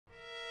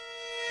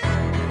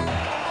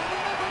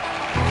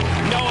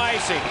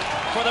Tracy.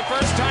 For the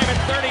first time in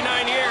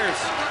 39 years,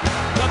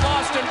 the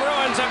Boston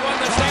Bruins have won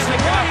the Stanley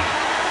Cup.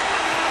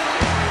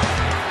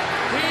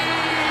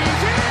 He's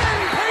in!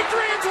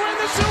 Patriots win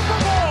the Super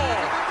Bowl!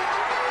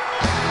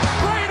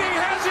 Brady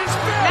has his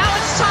fifth! Now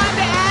it's time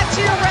to add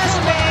to your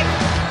resume.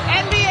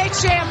 NBA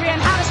champion.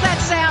 How does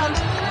that sound?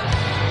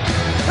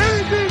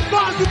 Anything's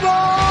possible!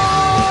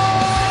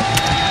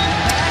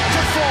 Back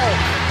to full.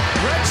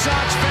 Red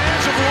Sox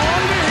fans have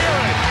longed to hear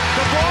it.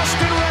 The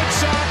Boston Red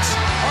Sox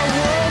are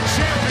world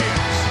champions.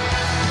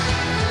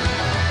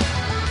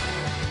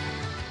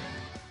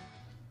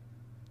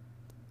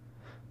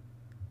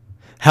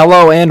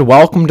 Hello and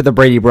welcome to the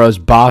Brady Bros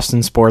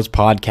Boston Sports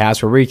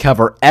Podcast, where we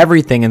cover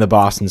everything in the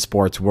Boston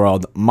sports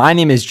world. My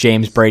name is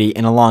James Brady,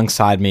 and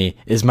alongside me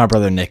is my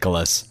brother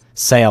Nicholas.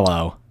 Say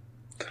hello.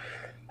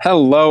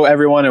 Hello,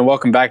 everyone, and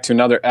welcome back to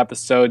another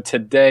episode.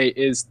 Today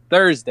is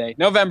Thursday,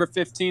 November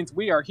 15th.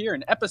 We are here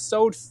in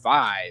episode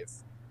 5.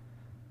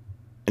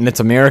 And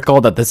it's a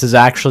miracle that this is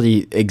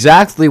actually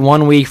exactly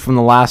 1 week from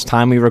the last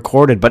time we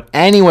recorded. But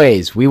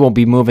anyways, we will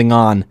be moving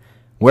on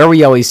where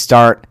we always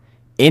start,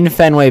 in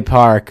Fenway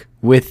Park,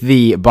 with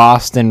the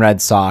Boston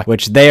Red Sox,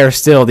 which they are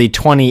still the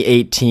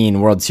 2018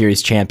 World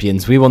Series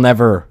champions. We will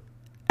never,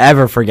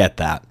 ever forget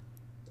that.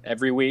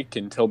 Every week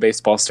until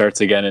baseball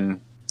starts again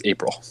in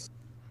April.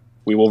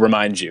 We will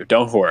remind you.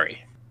 Don't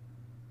worry.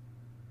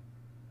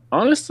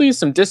 Honestly,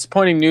 some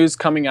disappointing news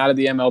coming out of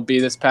the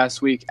MLB this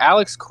past week.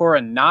 Alex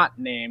Cora not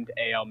named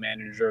AL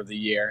Manager of the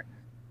Year.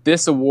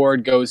 This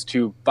award goes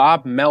to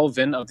Bob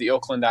Melvin of the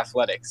Oakland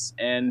Athletics.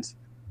 And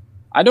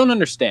I don't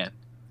understand.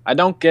 I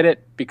don't get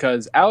it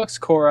because Alex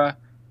Cora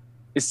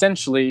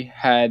essentially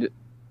had,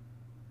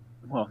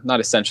 well, not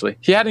essentially,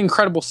 he had an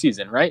incredible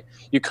season, right?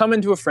 You come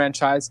into a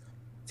franchise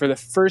for the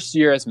first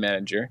year as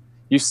manager,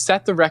 you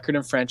set the record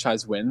in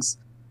franchise wins,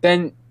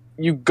 then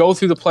you go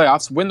through the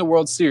playoffs, win the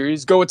World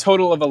Series, go a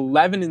total of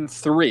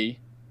 11-3,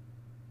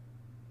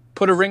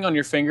 put a ring on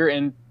your finger,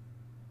 and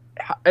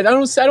I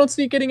don't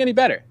see it getting any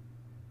better.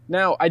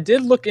 Now, I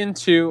did look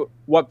into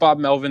what Bob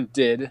Melvin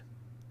did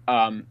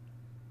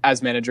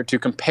as manager to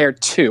compare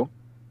to.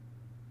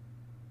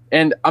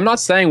 And I'm not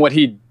saying what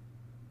he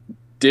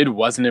did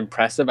wasn't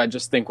impressive. I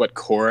just think what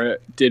Cora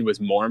did was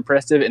more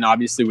impressive. And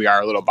obviously we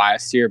are a little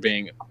biased here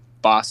being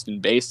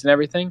Boston-based and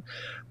everything.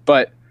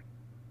 But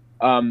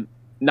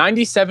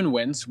 97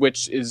 wins,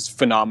 which is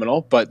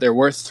phenomenal. But there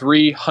were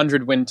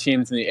 300-win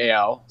teams in the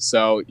AL.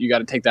 So you got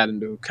to take that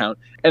into account.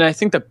 And I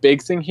think the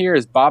big thing here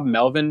is Bob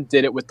Melvin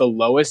did it with the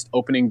lowest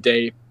opening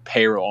day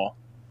payroll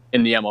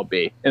in the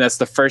MLB. And that's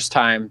the first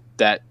time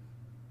that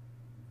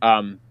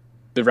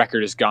the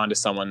record has gone to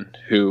someone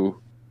who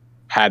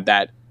had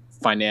that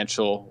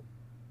financial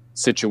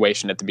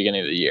situation at the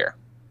beginning of the year.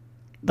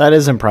 That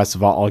is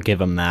impressive. I'll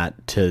give him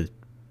that, to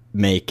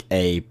make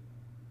a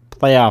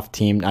playoff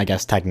team, I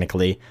guess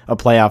technically, a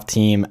playoff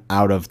team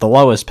out of the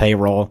lowest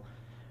payroll,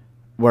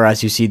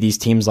 whereas you see these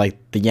teams like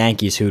the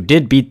Yankees who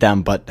did beat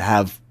them but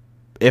have,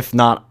 if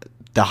not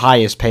the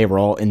highest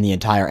payroll in the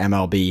entire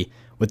MLB,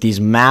 with these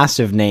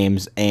massive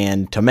names,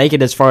 and to make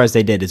it as far as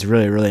they did is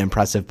really, really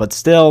impressive. But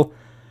still,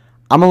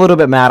 I'm a little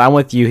bit mad. I'm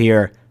with you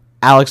here.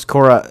 Alex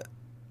Cora,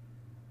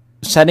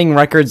 setting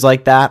records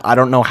like that, I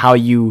don't know how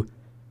you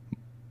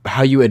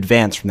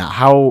advance from that.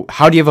 How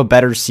do you have a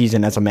better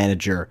season as a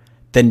manager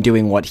than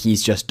doing what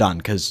he's just done?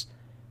 Because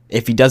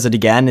if he does it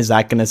again, is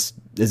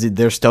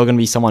there still going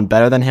to be someone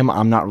better than him?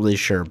 I'm not really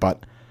sure,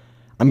 but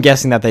I'm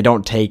guessing that they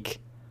don't take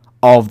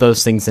all of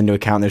those things into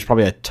account. There's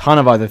probably a ton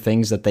of other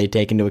things that they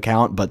take into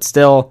account, but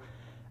still,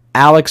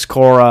 Alex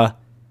Cora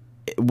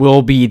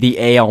will be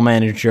the AL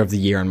Manager of the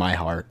Year in my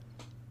heart.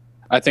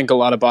 I think a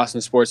lot of Boston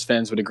sports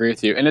fans would agree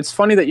with you. And it's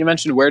funny that you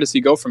mentioned where does he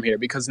go from here,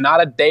 because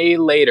not a day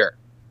later,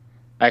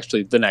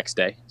 actually the next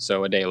day,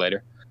 so a day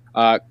later,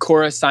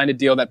 Cora signed a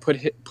deal that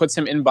puts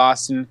him in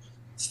Boston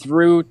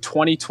through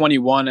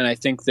 2021, and I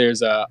think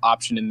there's an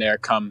option in there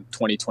come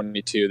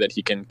 2022 that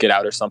he can get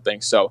out or something.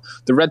 So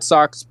the Red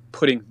Sox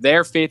putting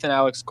their faith in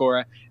Alex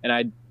Cora, and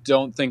I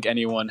don't think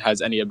anyone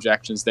has any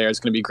objections there. It's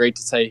going to be great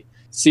to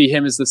see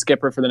him as the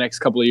skipper for the next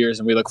couple of years,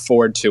 and we look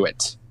forward to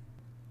it.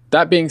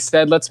 That being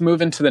said, let's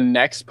move into the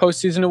next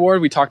postseason award.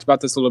 We talked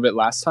about this a little bit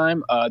last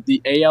time. The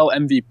AL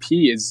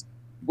MVP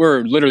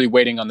we're literally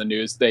waiting on the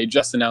news. They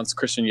just announced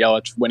Christian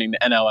Yelich winning the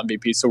NL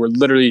MVP, so we're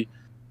literally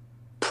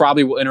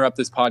probably will interrupt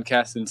this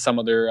podcast in some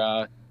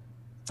other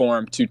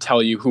form to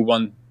tell you who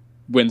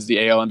wins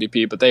the AL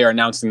MVP, but they are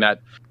announcing that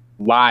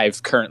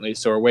live currently,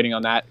 so we're waiting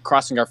on that,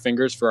 crossing our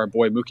fingers for our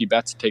boy Mookie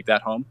Betts to take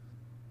that home.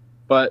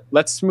 But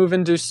let's move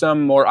into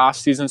some more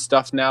off-season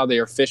stuff now. They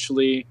are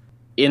officially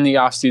in the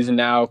offseason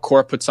now.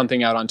 Cora put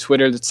something out on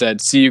Twitter that said,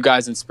 "See you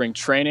guys in spring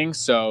training."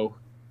 So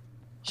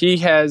he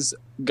has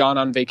gone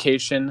on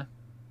vacation.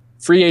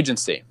 Free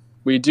agency.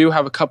 We do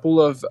have a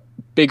couple of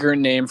bigger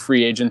name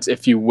free agents,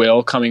 if you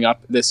will, coming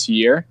up this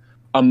year.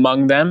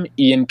 Among them,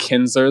 Ian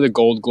Kinsler, the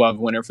Gold Glove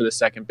winner for the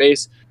second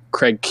base.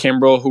 Craig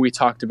Kimbrell, who we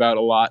talked about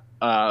a lot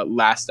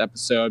last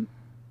episode.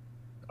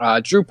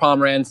 Drew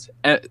Pomeranz,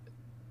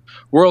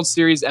 World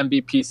Series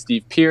MVP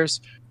Steve Pearce,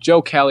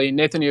 Joe Kelly,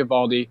 Nathan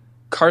Eovaldi,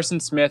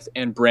 Carson Smith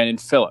and Brandon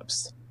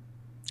Phillips.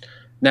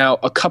 Now,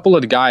 a couple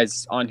of the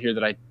guys on here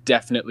that I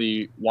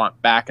definitely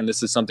want back, and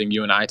this is something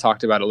you and I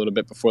talked about a little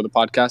bit before the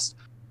podcast,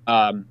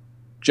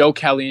 Joe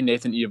Kelly and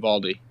Nathan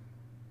Eovaldi.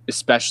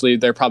 Especially,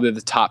 they're probably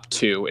the top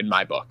two in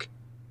my book.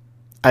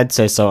 I'd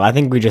say so. I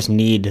think we just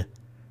need,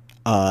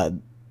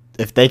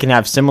 if they can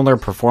have similar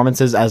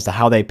performances as to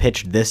how they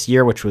pitched this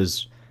year, which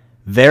was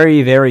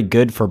very, very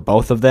good for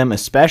both of them,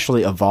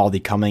 especially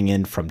Eovaldi coming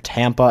in from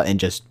Tampa and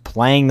just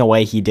playing the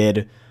way he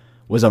did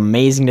was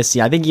amazing to see.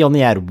 I think he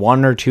only had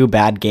 1 or 2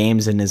 bad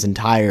games in his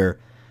entire,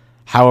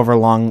 however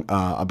long,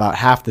 about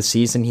half the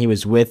season he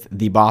was with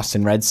the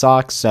Boston Red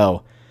Sox.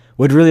 So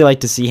would really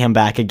like to see him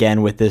back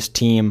again with this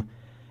team.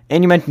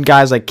 And you mentioned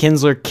guys like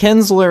Kinsler.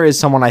 Kinsler is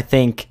someone I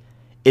think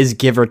is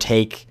give or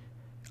take.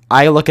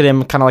 I look at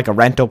him kind of like a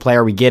rental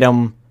player. We get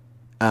him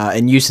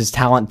and use his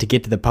talent to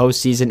get to the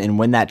postseason and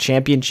win that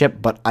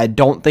championship, but I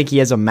don't think he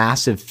has a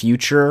massive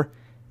future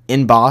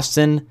in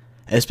Boston,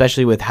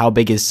 especially with how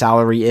big his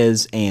salary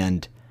is.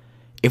 And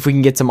if we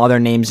can get some other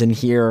names in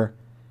here,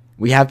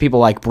 we have people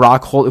like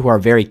Brock Holt who are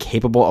very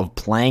capable of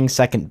playing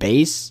second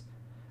base.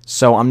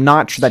 So I'm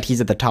not sure that he's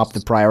at the top of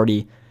the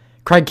priority.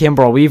 Craig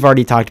Kimbrell, we've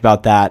already talked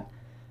about that.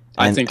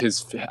 I think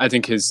his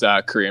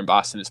career in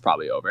Boston is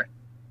probably over.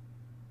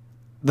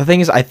 The thing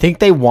is, I think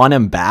they want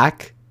him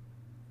back.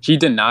 He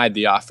denied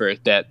the offer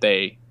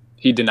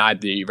he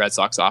denied the Red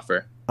Sox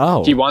offer.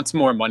 Oh. He wants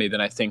more money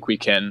than I think we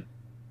can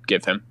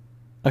give him.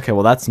 Okay,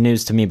 well, that's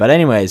news to me. But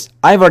anyways,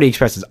 I've already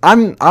expressed this.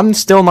 I'm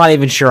still not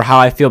even sure how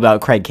I feel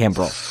about Craig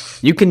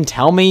Kimbrell. You can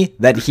tell me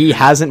that he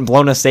hasn't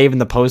blown a save in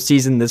the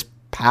postseason this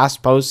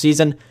past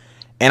postseason,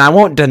 and I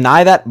won't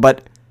deny that,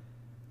 but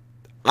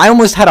I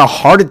almost had a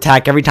heart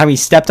attack every time he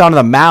stepped onto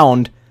the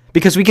mound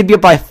because we could be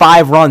up by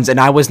 5 runs, and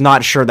I was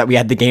not sure that we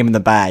had the game in the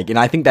bag, and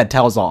I think that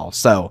tells all.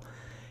 So,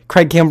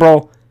 Craig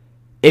Kimbrell,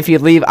 if you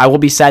leave, I will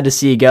be sad to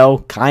see you go,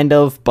 kind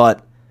of,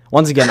 but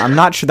once again, I'm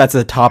not sure that's at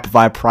the top of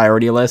my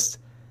priority list.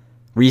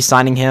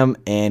 Re-signing him,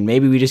 and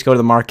maybe we just go to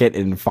the market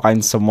and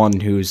find someone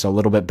who's a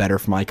little bit better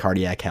for my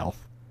cardiac health.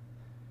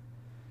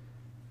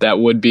 That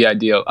would be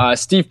ideal.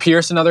 Steve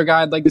Pearce, another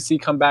guy I'd like to see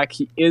come back.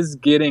 He is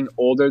getting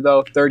older,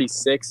 though,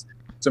 36,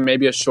 so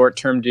maybe a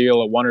short-term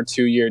deal, a 1 or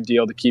 2 year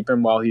deal to keep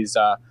him while he's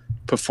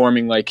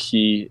performing like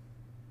he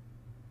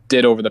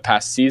did over the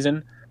past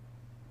season.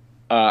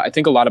 I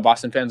think a lot of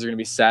Boston fans are going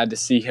to be sad to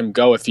see him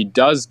go if he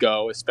does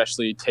go,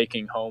 especially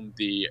taking home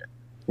the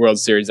World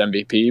Series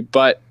MVP,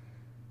 but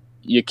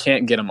you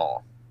can't get them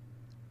all.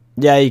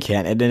 Yeah, you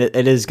can.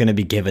 It is going to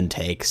be give and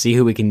take. See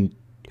who we can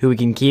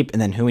keep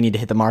and then who we need to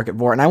hit the market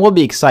for. And I will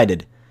be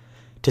excited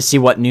to see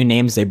what new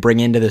names they bring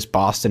into this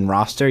Boston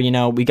roster. You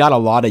know, we got a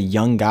lot of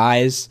young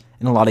guys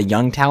and a lot of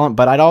young talent,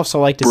 but I'd also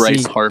like to see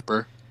Bryce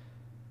Harper.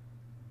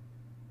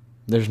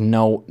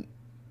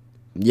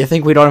 You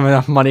think we don't have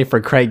enough money for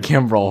Craig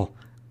Kimbrell?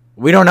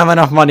 We don't have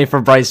enough money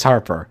for Bryce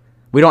Harper.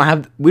 We don't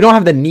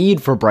have the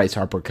need for Bryce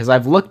Harper because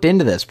I've looked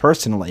into this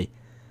personally.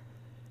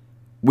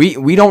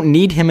 We don't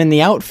need him in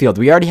the outfield.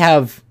 We already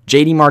have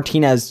JD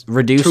Martinez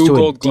reduced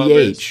to a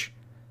DH.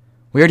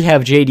 We already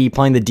have JD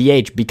playing the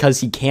DH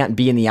because he can't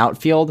be in the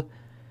outfield.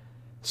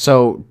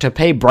 So to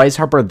pay Bryce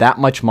Harper that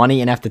much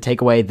money and have to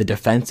take away the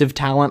defensive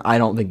talent, I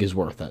don't think is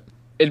worth it.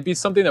 It'd be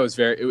something that was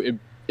it'd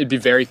be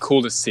very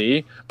cool to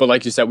see, but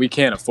like you said, we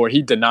can't afford.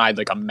 He denied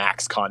like a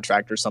max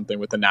contract or something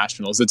with the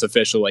Nationals. It's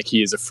official, like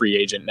he is a free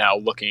agent now,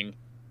 looking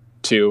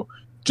to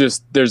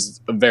just. There's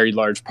a very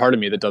large part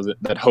of me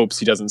that hopes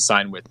he doesn't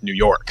sign with New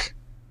York.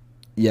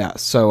 Yeah,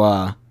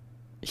 so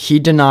he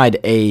denied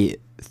a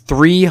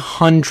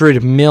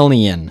 $300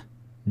 million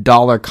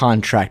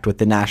contract with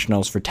the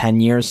Nationals for 10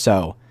 years.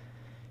 So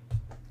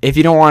if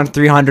you don't want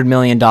 $300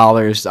 million,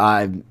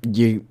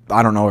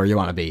 I don't know where you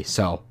want to be.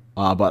 So.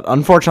 But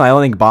unfortunately, I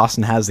don't think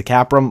Boston has the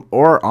cap room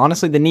or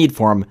honestly the need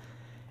for him.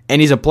 And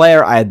he's a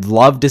player I'd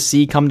love to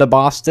see come to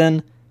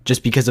Boston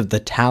just because of the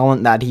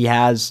talent that he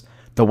has,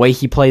 the way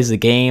he plays the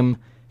game,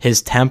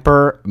 his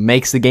temper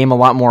makes the game a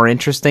lot more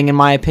interesting, in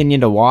my opinion,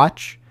 to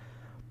watch.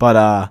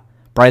 But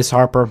Bryce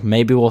Harper,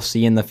 maybe we'll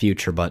see in the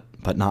future, but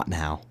not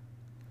now.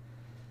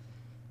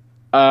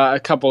 A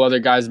couple other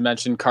guys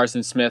mentioned,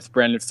 Carson Smith,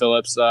 Brandon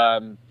Phillips,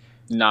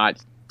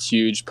 not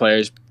huge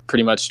players,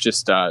 pretty much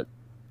just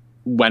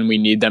when we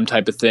need them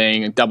type of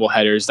thing, double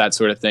headers, that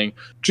sort of thing.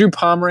 Drew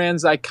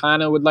Pomeranz, I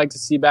kind of would like to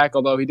see back,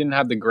 although he didn't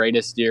have the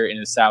greatest year and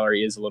his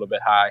salary is a little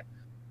bit high.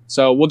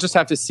 So we'll just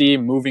have to see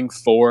moving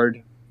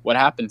forward what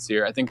happens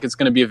here. I think it's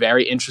going to be a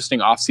very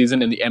interesting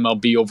offseason in the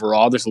MLB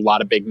overall. There's a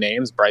lot of big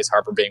names, Bryce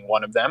Harper being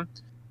one of them.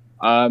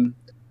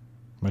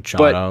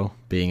 Machado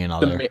being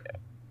another.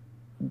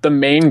 The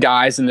main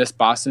guys in this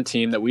Boston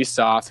team that we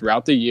saw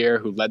throughout the year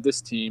who led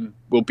this team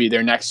will be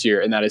there next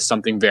year, and that is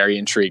something very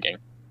intriguing.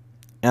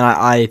 And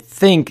I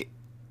think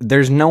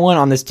there's no one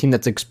on this team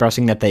that's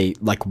expressing that they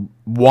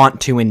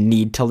want to and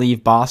need to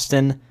leave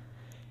Boston.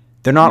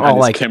 They're not all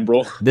like,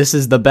 Kimbrell. This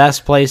is the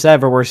best place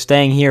ever. We're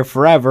staying here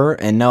forever.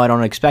 And no, I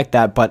don't expect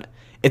that. But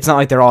it's not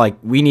like they're all like,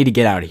 we need to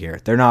get out of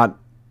here. They're not,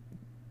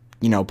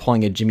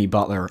 pulling a Jimmy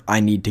Butler, I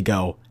need to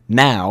go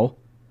now.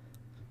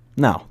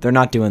 No, they're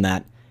not doing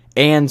that.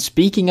 And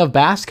speaking of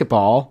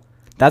basketball,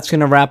 that's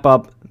going to wrap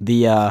up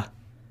the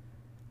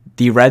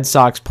Red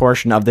Sox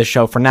portion of this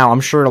show for now.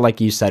 I'm sure, like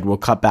you said, we'll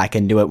cut back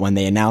into it when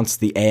they announce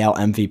the AL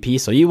MVP,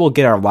 so you will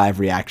get our live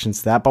reactions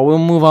to that, but we'll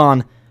move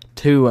on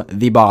to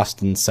the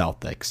Boston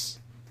Celtics.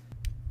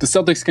 The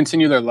Celtics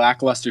continue their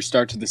lackluster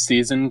start to the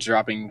season,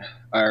 going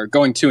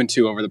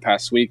 2-2 over the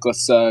past week.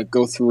 Let's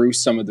go through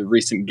some of the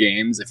recent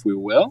games, if we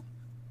will.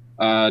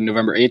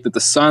 November 8th at the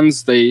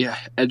Suns, they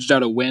edged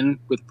out a win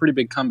with a pretty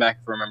big comeback,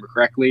 if I remember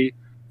correctly.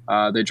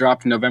 They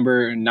dropped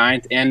November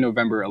 9th and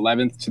November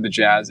 11th to the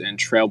Jazz and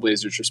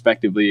Trailblazers,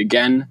 respectively.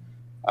 Again,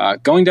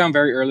 going down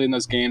very early in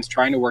those games,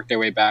 trying to work their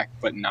way back,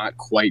 but not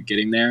quite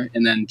getting there.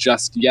 And then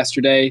just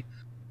yesterday,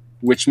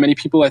 which many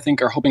people I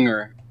think are hoping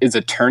is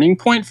a turning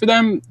point for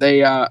them,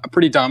 they a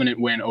pretty dominant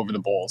win over the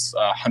Bulls,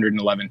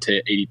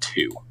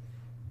 111-82.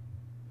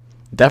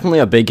 Definitely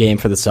a big game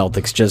for the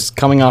Celtics, just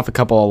coming off a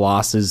couple of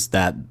losses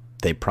that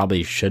they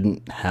probably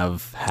shouldn't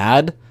have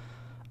had.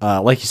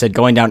 Like you said,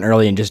 going down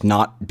early and just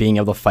not being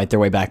able to fight their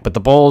way back. But the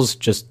Bulls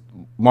just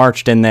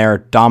marched in there,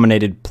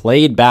 dominated,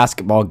 played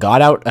basketball,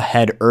 got out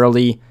ahead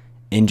early,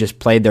 and just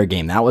played their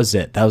game. That was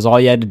it. That was all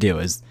you had to do,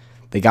 is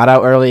they got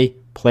out early,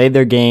 played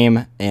their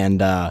game,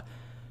 and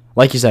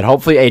like you said,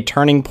 hopefully a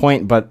turning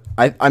point. But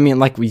I mean,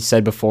 like we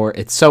said before,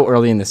 it's so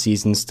early in the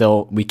season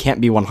still. We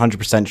can't be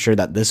 100% sure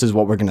that this is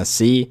what we're going to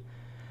see.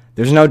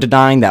 There's no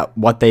denying that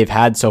what they've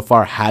had so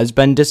far has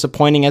been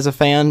disappointing as a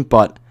fan,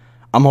 but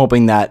I'm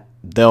hoping that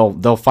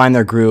they'll find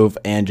their groove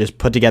and just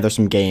put together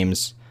some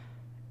games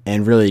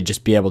and really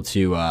just be able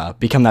to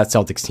become that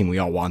Celtics team we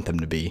all want them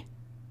to be.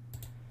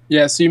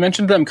 Yeah, so you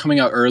mentioned them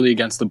coming out early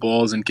against the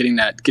Bulls and getting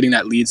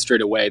that lead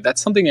straight away.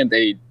 That's something that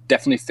they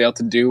definitely failed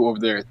to do over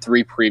their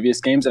 3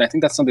 previous games, and I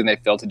think that's something they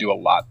failed to do a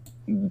lot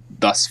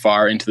thus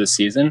far into the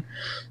season.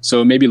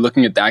 So maybe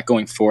looking at that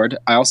going forward.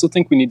 I also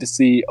think we need to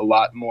see a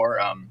lot more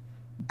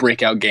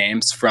breakout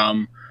games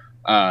from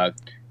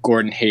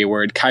Gordon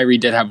Hayward. Kyrie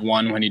did have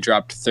one when he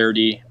dropped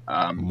 30.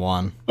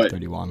 31.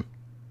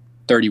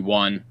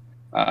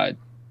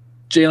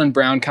 Jaylen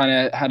Brown kind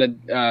of had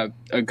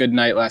a good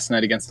night last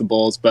night against the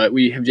Bulls, but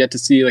we have yet to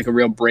see like a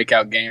real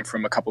breakout game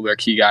from a couple of their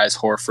key guys,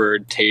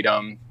 Horford,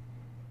 Tatum.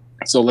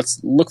 So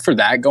let's look for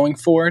that going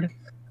forward.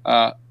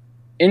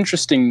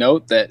 Interesting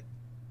note that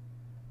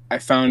I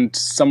found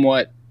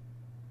somewhat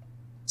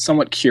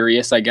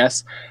curious, I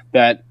guess,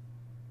 that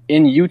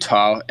in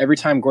Utah, every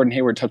time Gordon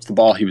Hayward touched the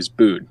ball, he was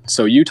booed.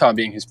 So Utah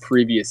being his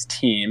previous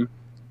team,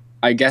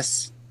 I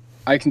guess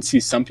I can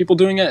see some people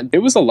doing it. It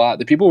was a lot.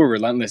 The people were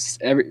relentless.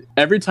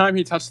 Every time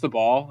he touched the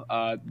ball,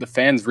 the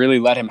fans really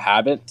let him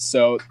have it.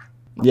 So,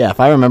 yeah, if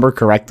I remember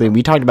correctly,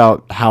 we talked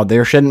about how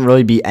there shouldn't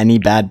really be any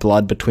bad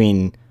blood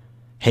between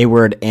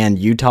Hayward and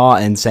Utah,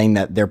 and saying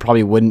that there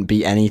probably wouldn't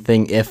be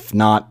anything if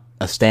not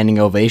a standing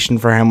ovation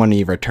for him when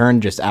he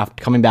returned just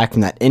after coming back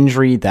from that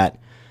injury that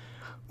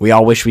we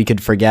all wish we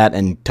could forget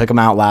and took him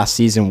out last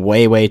season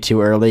way, way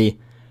too early.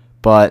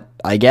 But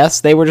I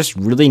guess they were just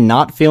really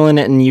not feeling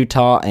it in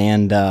Utah,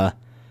 and I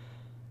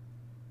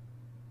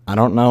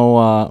don't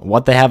know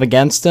what they have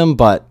against him,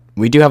 but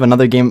we do have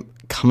another game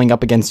coming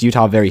up against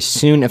Utah very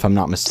soon, if I'm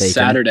not mistaken.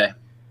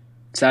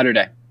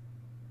 Saturday.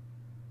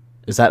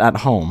 Is that at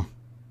home?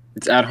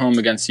 It's at home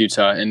against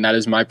Utah, and that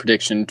is my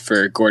prediction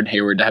for Gordon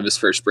Hayward to have his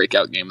first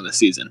breakout game of the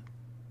season.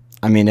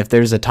 I mean, if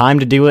there's a time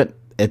to do it,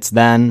 it's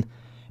then.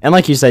 And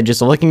like you said,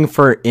 just looking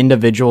for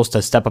individuals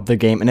to step up their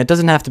game, and it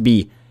doesn't have to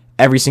be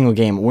every single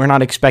game. We're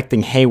not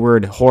expecting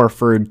Hayward,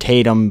 Horford,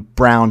 Tatum,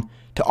 Brown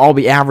to all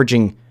be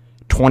averaging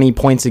 20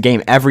 points a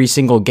game every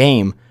single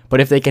game, but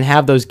if they can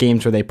have those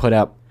games where they put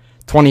up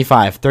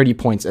 25, 30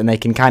 points, and they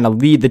can kind of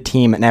lead the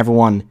team and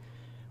everyone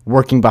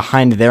working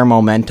behind their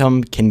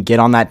momentum can get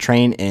on that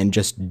train and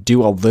just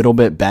do a little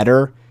bit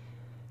better,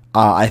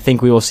 I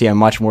think we will see a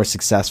much more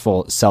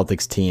successful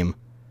Celtics team.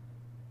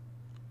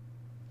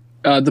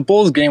 The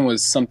Bulls game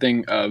was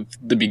something of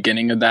the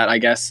beginning of that, I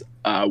guess,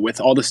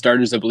 with all the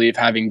starters, I believe,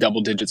 having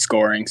double-digit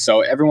scoring.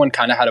 So everyone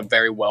kind of had a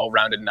very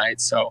well-rounded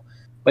night. So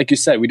like you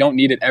said, we don't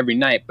need it every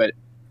night, but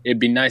it'd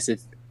be nice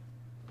if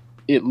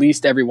at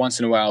least every once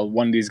in a while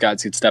one of these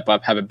guys could step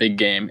up, have a big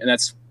game. And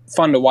that's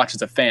fun to watch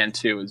as a fan,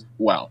 too, as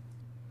well.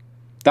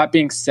 That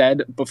being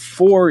said,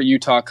 before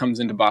Utah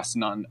comes into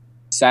Boston on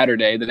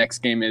Saturday, the next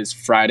game is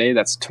Friday.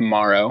 That's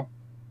tomorrow,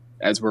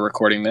 as we're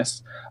recording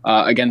this,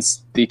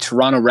 against the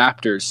Toronto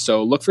Raptors.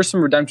 So look for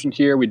some redemption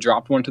here. We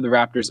dropped one to the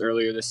Raptors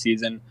earlier this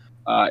season,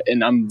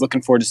 and I'm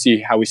looking forward to see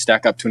how we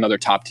stack up to another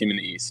top team in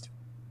the East.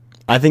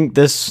 I think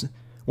this,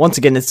 once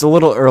again, it's a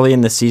little early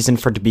in the season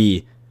for it to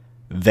be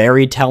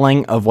very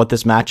telling of what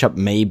this matchup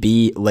may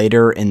be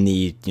later in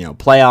the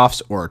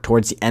playoffs or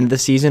towards the end of the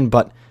season.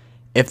 But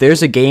if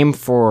there's a game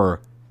for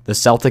the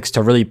Celtics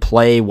to really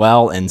play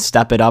well and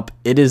step it up,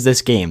 it is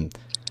this game.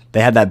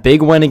 They had that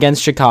big win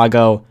against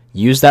Chicago,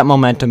 use that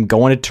momentum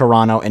going to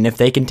Toronto, and if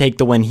they can take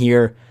the win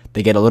here,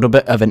 they get a little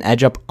bit of an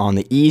edge up on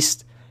the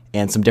East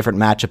and some different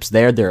matchups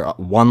there. They're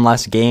one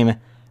less game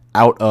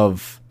out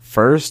of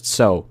first,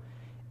 so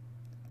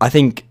I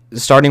think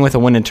starting with a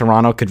win in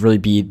Toronto could really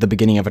be the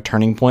beginning of a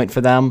turning point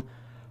for them.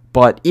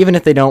 But even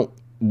if they don't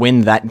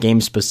win that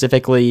game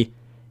specifically,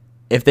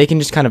 if they can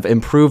just kind of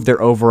improve their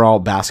overall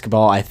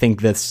basketball, I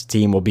think this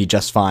team will be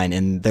just fine,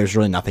 and there's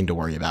really nothing to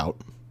worry about.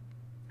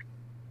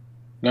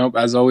 Nope,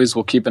 as always,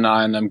 we'll keep an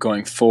eye on them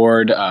going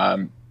forward.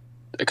 A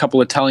couple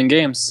of telling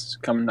games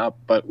coming up,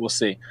 but we'll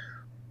see.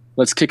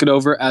 Let's kick it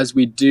over, as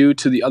we do,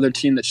 to the other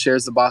team that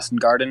shares the Boston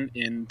Garden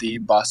in the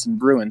Boston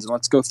Bruins, and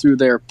let's go through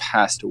their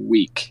past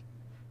week.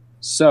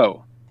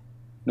 So,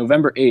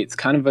 November 8th,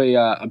 kind of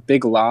a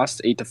big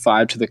loss,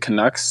 8-5 to the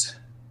Canucks.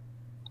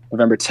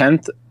 November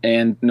 10th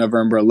and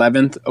November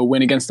 11th, a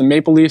win against the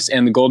Maple Leafs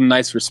and the Golden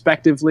Knights,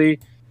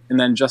 respectively. And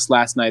then just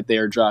last night, they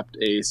are dropped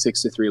a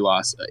 6-3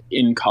 loss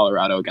in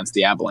Colorado against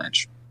the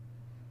Avalanche.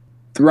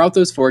 Throughout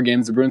those 4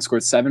 games, the Bruins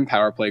scored 7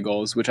 power play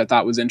goals, which I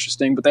thought was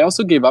interesting, but they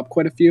also gave up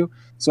quite a few.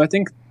 So I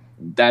think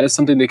that is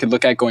something they could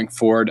look at going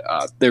forward.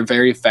 They're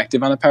very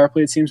effective on the power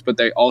play, it seems, but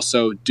they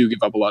also do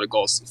give up a lot of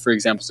goals. For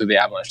example, to the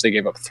Avalanche, they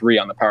gave up 3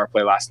 on the power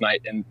play last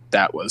night, and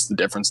that was the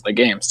difference in the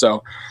game.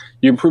 So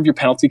you improve your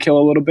penalty kill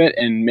a little bit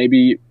and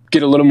maybe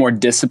get a little more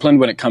disciplined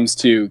when it comes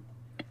to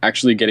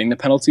actually getting the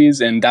penalties,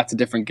 and that's a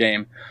different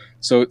game.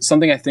 So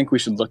something I think we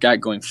should look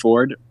at going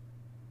forward.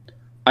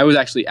 I was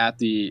actually at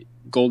the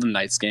Golden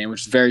Knights game,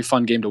 which is a very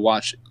fun game to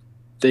watch.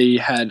 They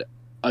had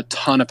a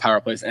ton of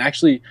power plays, and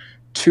actually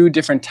 2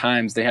 different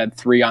times they had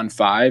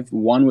 3-on-5.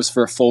 One was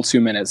for a full 2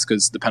 minutes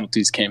because the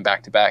penalties came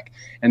back to back,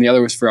 and the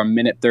other was for a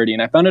minute 30.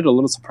 And I found it a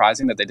little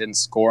surprising that they didn't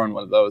score on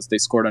one of those. They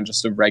scored on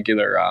just a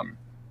regular,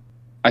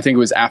 I think it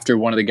was after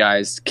one of the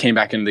guys came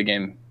back into the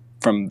game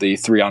from the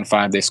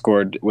 3-on-5. They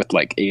scored with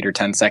like 8 or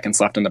 10 seconds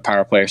left in the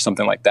power play or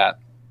something like that.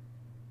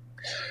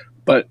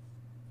 But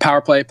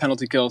power play,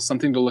 penalty kill,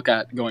 something to look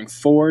at going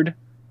forward.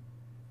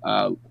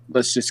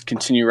 Let's just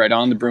continue right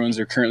on. The Bruins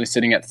are currently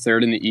sitting at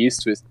 3rd in the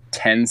East with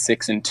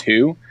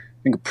 10-6-2. I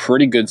think a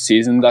pretty good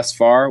season thus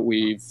far.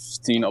 We've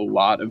seen a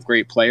lot of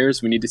great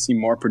players. We need to see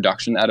more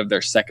production out of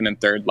their second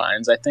and third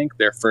lines, I think.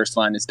 Their first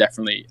line is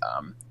definitely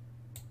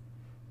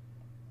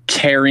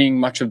carrying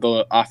much of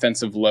the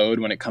offensive load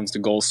when it comes to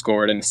goals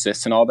scored and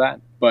assists and all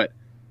that. But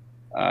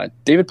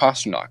David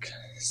Pastrnak,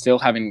 still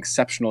having an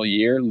exceptional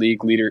year,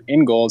 league leader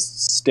in goals,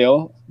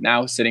 still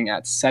now sitting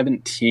at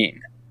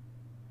 17.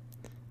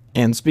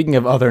 And speaking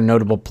of other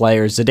notable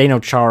players,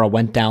 Zdeno Chara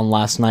went down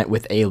last night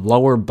with a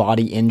lower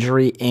body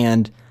injury,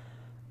 and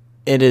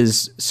it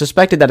is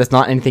suspected that it's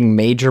not anything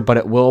major, but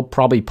it will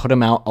probably put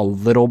him out a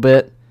little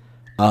bit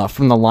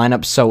from the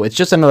lineup. So it's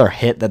just another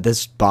hit that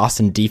this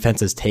Boston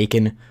defense has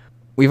taken.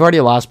 We've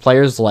already lost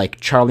players like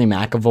Charlie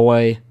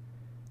McAvoy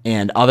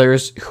and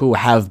others who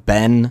have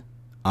been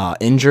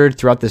injured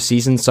throughout the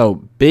season. So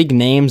big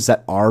names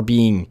that are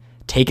being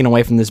taken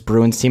away from this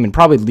Bruins team and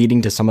probably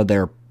leading to some of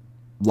their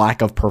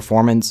lack of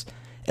performance,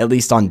 at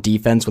least on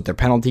defense with their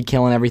penalty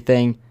kill and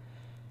everything.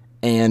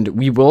 And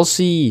we will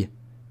see,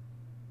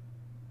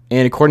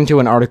 and according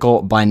to an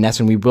article by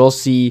Nesson, we will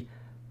see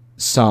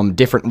some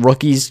different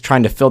rookies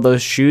trying to fill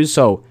those shoes.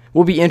 So it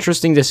will be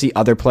interesting to see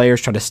other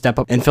players try to step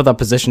up and fill that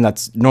position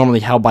that's normally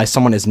held by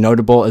someone as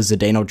notable as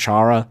Zdeno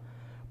Chara.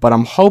 But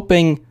I'm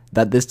hoping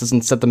that this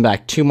doesn't set them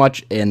back too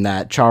much and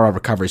that Chara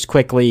recovers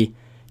quickly,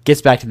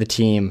 gets back to the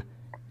team,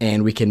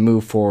 and we can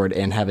move forward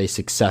and have a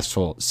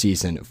successful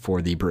season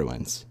for the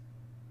Bruins.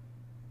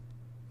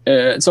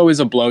 It's always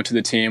a blow to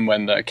the team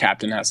when the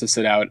captain has to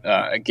sit out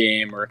a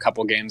game or a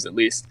couple games at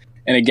least.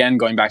 And again,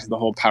 going back to the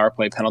whole power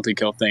play penalty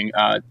kill thing,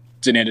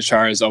 Zdeno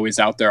Chara is always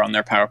out there on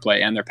their power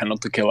play and their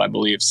penalty kill, I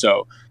believe.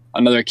 So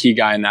another key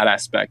guy in that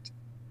aspect.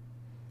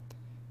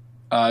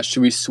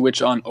 Should we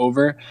switch on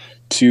over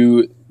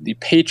to the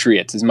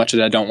Patriots? As much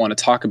as I don't want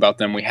to talk about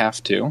them, we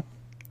have to.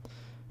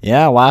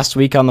 Yeah, last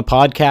week on the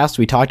podcast,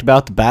 we talked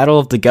about the Battle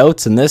of the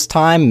Goats, and this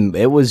time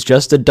it was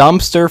just a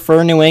dumpster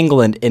for New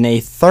England in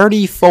a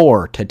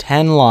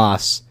 34-10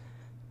 loss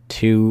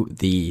to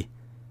the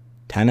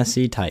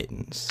Tennessee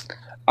Titans.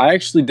 I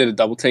actually did a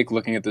double take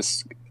looking at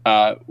this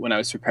when I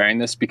was preparing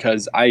this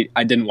because I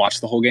didn't watch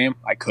the whole game.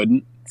 I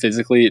couldn't.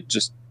 Physically,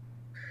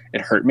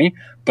 it hurt me.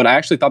 But I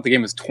actually thought the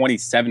game was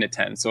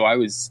 27-10, so I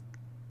was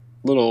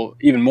a little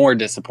even more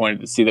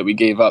disappointed to see that we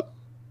gave up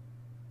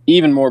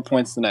even more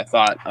points than I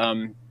thought.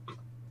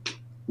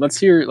 Let's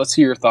hear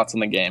your thoughts on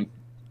the game.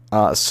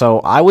 So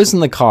I was in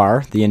the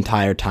car the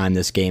entire time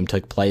this game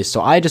took place, so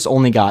I just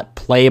only got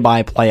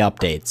play-by-play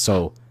updates.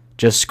 So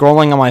just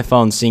scrolling on my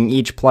phone, seeing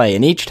each play,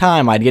 and each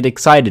time I'd get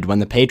excited when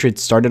the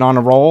Patriots started on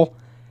a roll,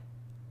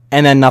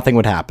 and then nothing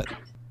would happen.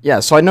 Yeah,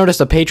 so I noticed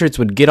the Patriots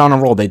would get on a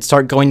roll, they'd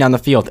start going down the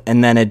field,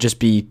 and then it'd just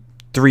be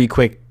 3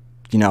 quick,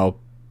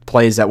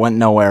 plays that went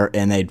nowhere,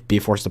 and they'd be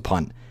forced to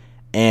punt.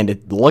 And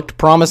it looked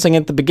promising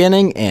at the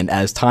beginning, and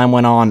as time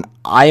went on,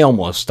 I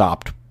almost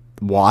stopped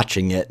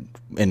watching it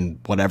in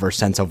whatever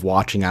sense of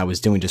watching I was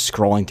doing, just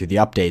scrolling through the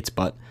updates.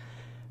 But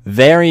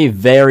very,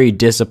 very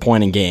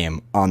disappointing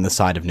game on the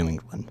side of New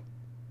England.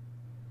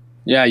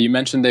 Yeah, you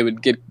mentioned they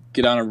would get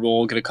on a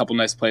roll, get a couple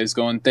nice plays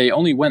going. They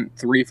only went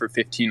 3 for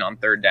 15 on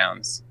third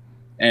downs.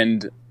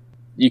 And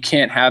You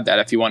can't have that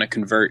if you want to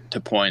convert to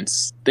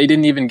points. They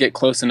didn't even get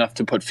close enough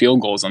to put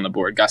field goals on the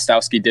board.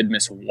 Gostowski did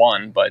miss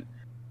one, but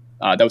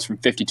that was from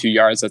 52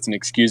 yards. That's an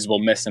excusable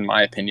miss in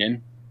my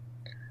opinion.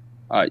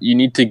 You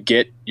need to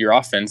get your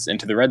offense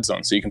into the red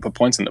zone so you can put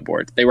points on the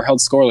board. They were held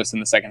scoreless in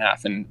the second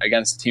half, and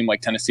against a team like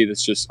Tennessee,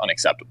 that's just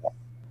unacceptable.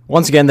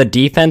 Once again, the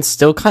defense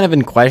still kind of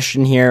in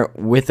question here,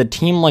 with a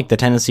team like the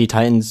Tennessee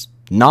Titans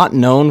not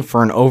known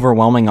for an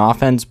overwhelming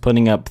offense,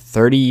 putting up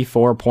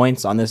 34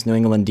 points on this New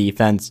England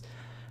defense.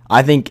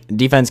 I think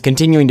defense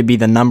continuing to be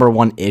the number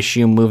one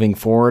issue moving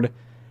forward.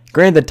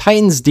 Granted, the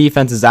Titans'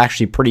 defense is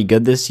actually pretty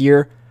good this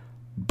year,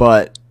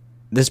 but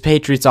this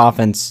Patriots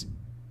offense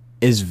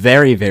is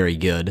very, very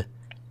good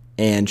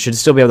and should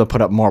still be able to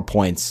put up more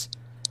points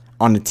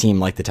on a team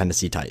like the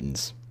Tennessee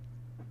Titans.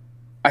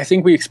 I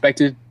think we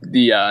expected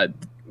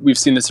we've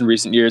seen this in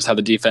recent years, how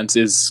the defense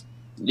is,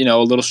 a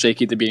little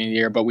shaky at the beginning of the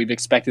year, but we've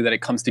expected that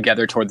it comes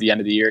together toward the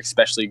end of the year,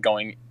 especially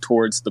going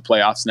towards the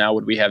playoffs now.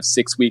 Would we have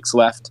 6 weeks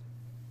left?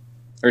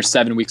 Or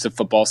 7 weeks of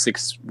football,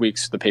 6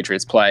 weeks the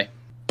Patriots play.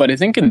 But I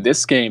think in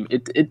this game,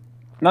 it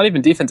not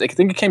even defense, I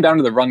think it came down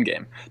to the run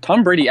game.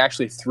 Tom Brady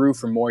actually threw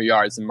for more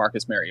yards than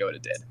Marcus Mariota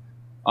did.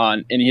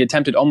 And he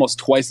attempted almost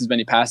twice as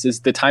many passes.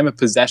 The time of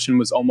possession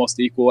was almost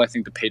equal. I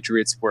think the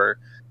Patriots were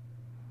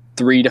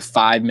 3 to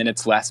 5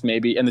 minutes less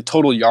maybe. And the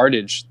total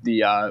yardage,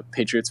 the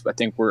Patriots, I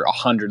think, were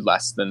 100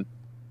 less than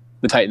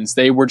the Titans.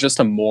 They were just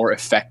a more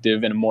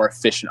effective and a more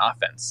efficient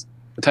offense.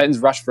 The Titans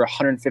rushed for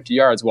 150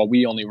 yards while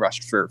we only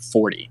rushed for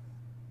 40.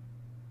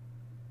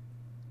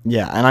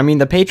 Yeah, and I mean,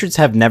 the Patriots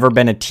have never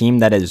been a team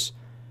that has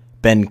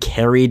been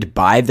carried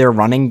by their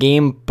running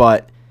game,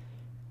 but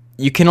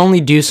you can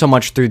only do so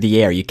much through the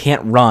air. You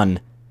can't run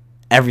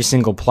every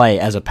single play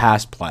as a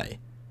pass play.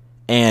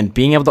 And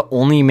being able to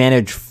only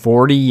manage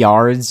 40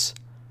 yards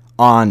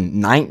on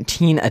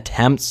 19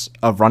 attempts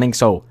of running,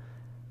 so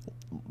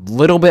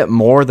little bit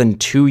more than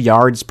 2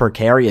 yards per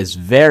carry, is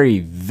very,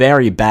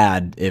 very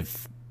bad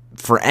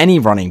for any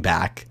running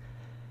back.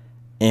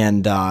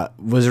 And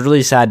was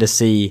really sad to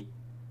see.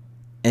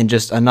 And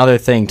just another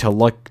thing to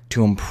look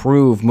to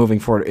improve moving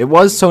forward. It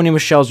was Sony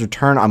Michel's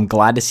return. I'm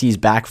glad to see he's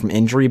back from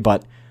injury,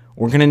 but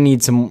we're going to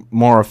need some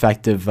more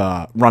effective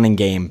running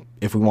game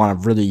if we want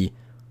to really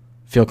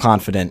feel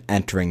confident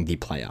entering the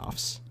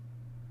playoffs.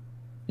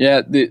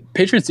 Yeah, the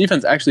Patriots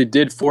defense actually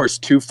did force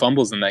 2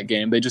 fumbles in that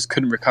game. They just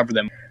couldn't recover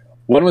them.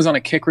 One was on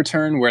a kick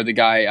return where the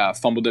guy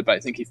fumbled it, but I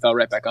think he fell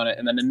right back on it.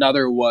 And then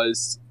another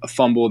was a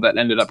fumble that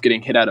ended up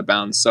getting hit out of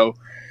bounds. So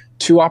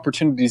 2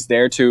 opportunities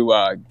there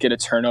to get a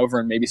turnover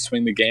and maybe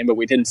swing the game, but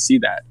we didn't see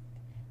that.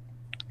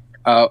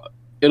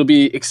 It'll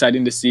be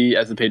exciting to see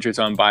as the Patriots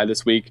are on bye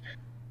this week,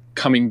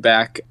 coming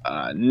back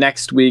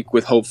next week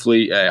with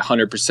hopefully 100%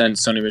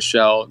 Sony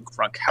Michel.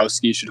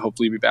 Gronkowski should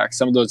hopefully be back.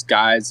 Some of those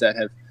guys that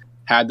have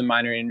had the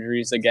minor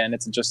injuries, again,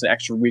 it's just an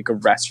extra week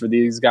of rest for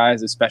these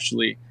guys,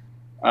 especially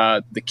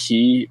the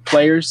key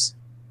players.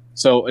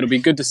 So it'll be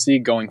good to see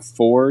going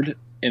forward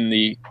in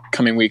the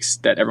coming weeks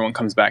that everyone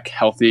comes back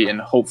healthy and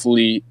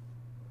hopefully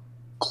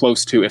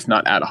close to, if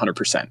not at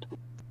 100%.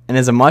 And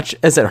as much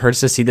as it hurts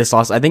to see this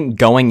loss, I think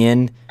going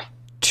in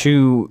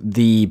to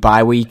the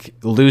bye week,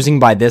 losing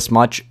by this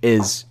much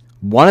is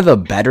one of the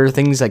better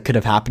things that could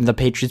have happened to the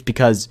Patriots,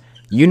 because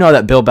you know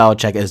that Bill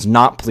Belichick is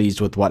not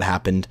pleased with what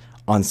happened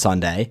on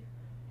Sunday,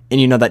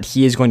 and you know that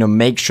he is going to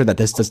make sure that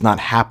this does not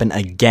happen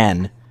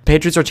again.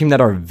 Patriots are a team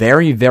that are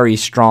very, very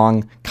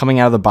strong coming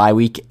out of the bye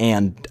week,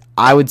 and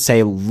I would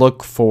say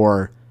look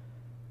for,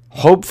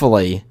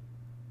 hopefully,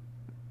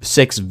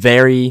 6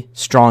 very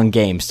strong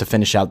games to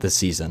finish out this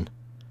season.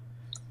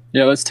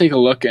 Yeah, let's take a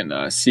look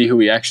and see who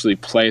we actually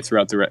play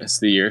throughout the rest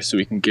of the year so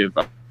we can give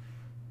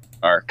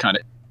our kind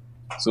of...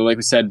 So like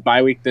we said,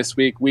 bye week this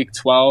week, week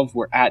 12,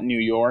 we're at New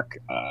York.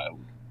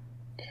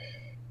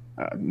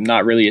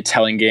 Not really a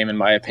telling game, in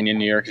my opinion.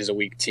 New York is a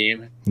weak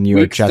team. New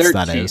York Week Jets, 13,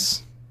 that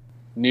is.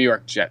 New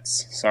York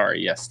Jets.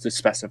 Sorry, yes, to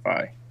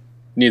specify.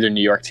 Neither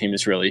New York team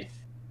is really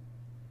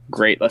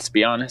great, let's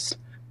be honest.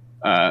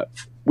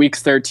 Week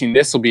 13,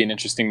 this will be an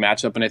interesting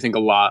matchup, and I think a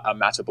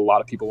matchup a lot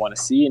of people want to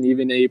see, and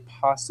even a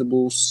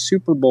possible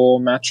Super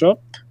Bowl matchup.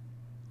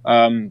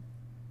 The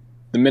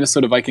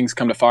Minnesota Vikings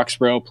come to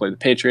Foxborough, play the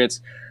Patriots.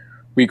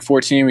 Week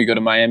 14, we go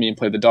to Miami and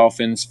play the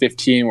Dolphins.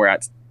 15, we're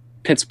at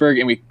Pittsburgh,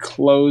 and we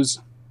close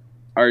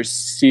our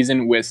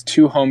season with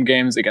 2 home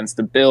games against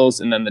the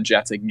Bills and then the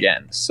Jets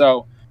again.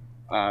 So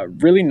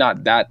really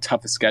not that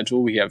tough a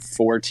schedule. We have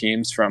 4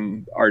 teams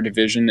from our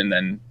division, and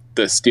then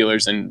the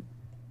Steelers and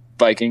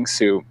Vikings,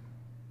 who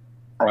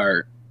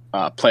are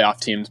playoff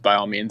teams by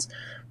all means,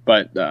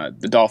 but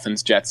the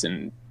Dolphins, Jets,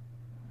 and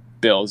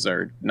Bills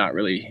are not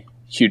really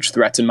huge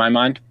threats in my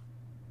mind.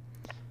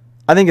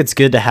 I think it's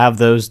good to have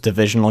those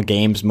divisional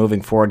games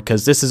moving forward,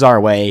 because this is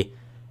our way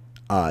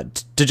to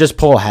just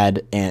pull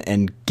ahead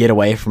and get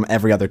away from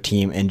every other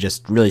team and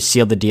just really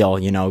seal the deal.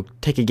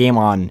 Take a game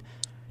on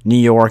New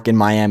York and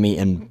Miami,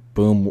 and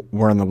boom,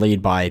 we're in the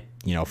lead by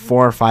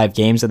 4 or 5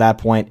 games at that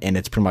point, and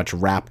it's pretty much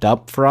wrapped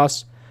up for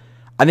us.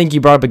 I think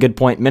you brought up a good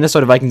point.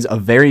 Minnesota Vikings, a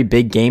very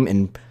big game,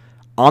 and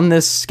on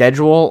this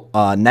schedule,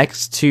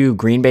 next to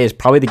Green Bay is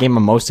probably the game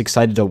I'm most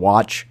excited to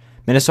watch.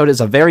 Minnesota is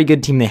a very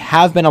good team. They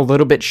have been a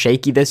little bit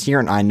shaky this year,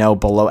 and I know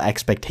below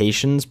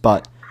expectations,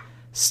 but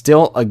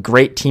still a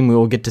great team. We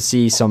will get to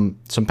see some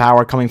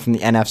power coming from the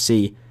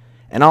NFC.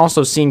 And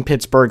also seeing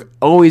Pittsburgh,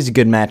 always a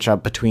good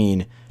matchup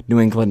between New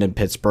England and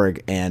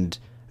Pittsburgh, and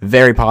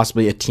very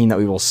possibly a team that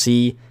we will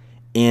see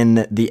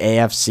in the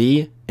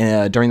AFC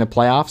during the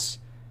playoffs.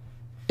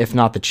 If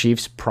not the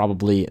Chiefs,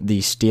 probably the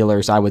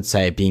Steelers, I would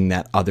say, being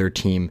that other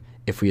team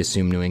if we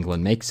assume New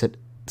England makes it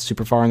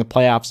super far in the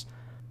playoffs.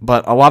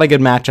 But a lot of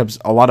good matchups,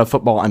 a lot of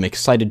football I'm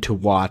excited to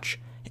watch,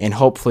 and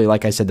hopefully,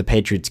 like I said, the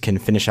Patriots can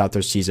finish out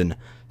their season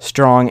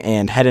strong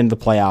and head into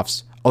the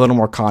playoffs a little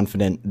more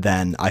confident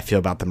than I feel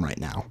about them right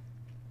now.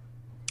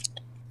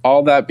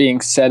 All that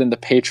being said, in the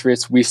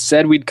Patriots, we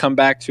said we'd come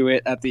back to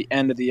it at the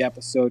end of the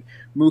episode.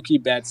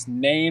 Mookie Betts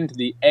named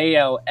the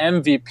AL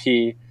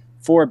MVP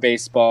for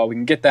baseball. We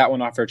can get that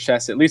one off our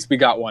chest. At least we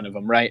got one of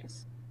them, right?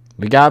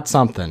 We got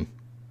something.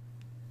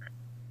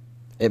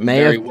 It may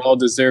very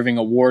well-deserving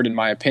award, in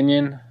my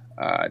opinion.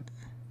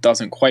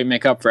 Doesn't quite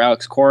make up for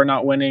Alex Cora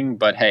not winning,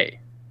 but hey,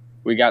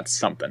 we got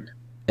something.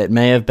 It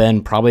may have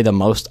been probably the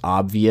most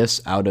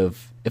obvious out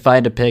of, if I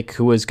had to pick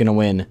who was going to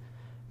win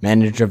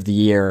Manager of the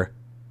Year,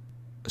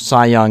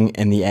 Cy Young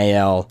in the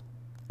AL,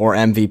 or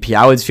MVP,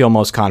 I would feel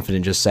most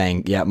confident just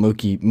saying, yeah,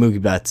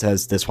 Mookie Betts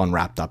has this one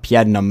wrapped up. He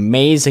had an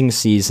amazing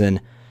season.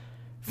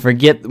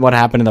 Forget what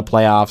happened in the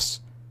playoffs,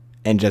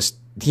 and just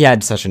he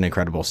had such an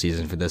incredible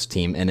season for this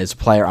team, and as a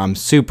player, I'm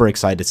super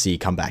excited to see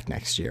come back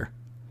next year.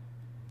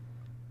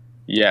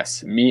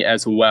 Yes, me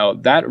as well.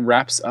 That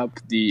wraps up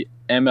the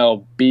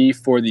MLB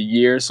for the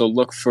year, so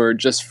look for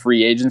just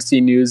free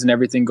agency news and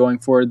everything going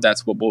forward.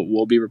 That's what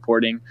we'll be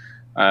reporting.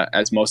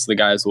 As most of the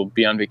guys will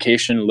be on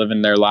vacation,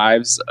 living their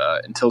lives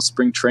until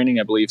spring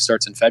training, I believe,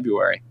 starts in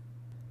February.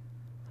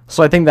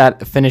 So I think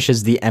that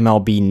finishes the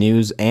MLB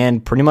news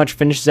and pretty much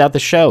finishes out the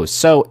show.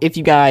 So if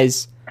you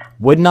guys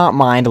would not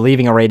mind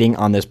leaving a rating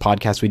on this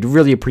podcast, we'd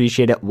really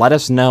appreciate it. Let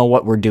us know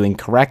what we're doing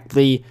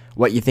correctly,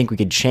 what you think we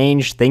could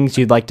change, things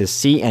you'd like to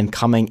see in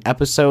coming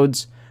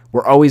episodes.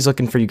 We're always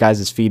looking for you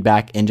guys'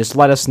 feedback, and just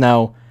let us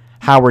know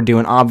how we're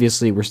doing.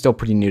 Obviously, we're still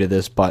pretty new to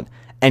this, but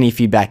any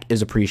feedback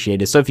is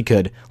appreciated. So if you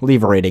could,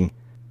 leave a rating.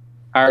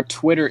 Our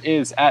Twitter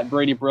is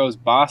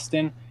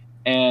 @BradyBrosBoston,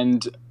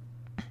 and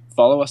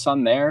follow us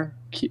on there.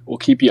 We'll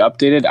keep you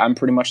updated. I'm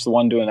pretty much the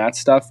one doing that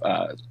stuff.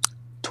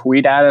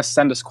 Tweet at us,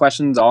 send us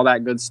questions, all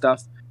that good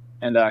stuff,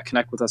 and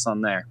connect with us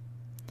on there.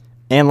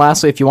 And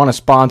lastly, if you want to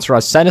sponsor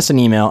us, send us an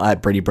email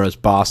at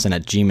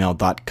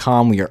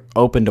bradybrosboston@gmail.com. We are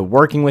open to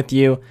working with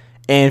you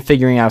and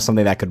figuring out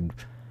something that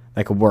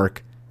could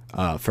work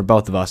for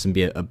both of us and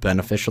be a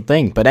beneficial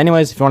thing. But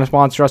anyways, if you want to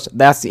sponsor us,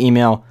 that's the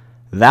email.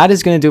 That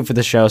is going to do it for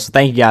the show. So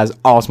thank you guys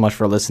all so much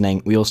for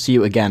listening. We will see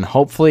you again,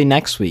 hopefully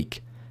next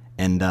week.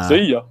 And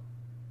see ya.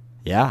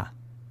 Yeah.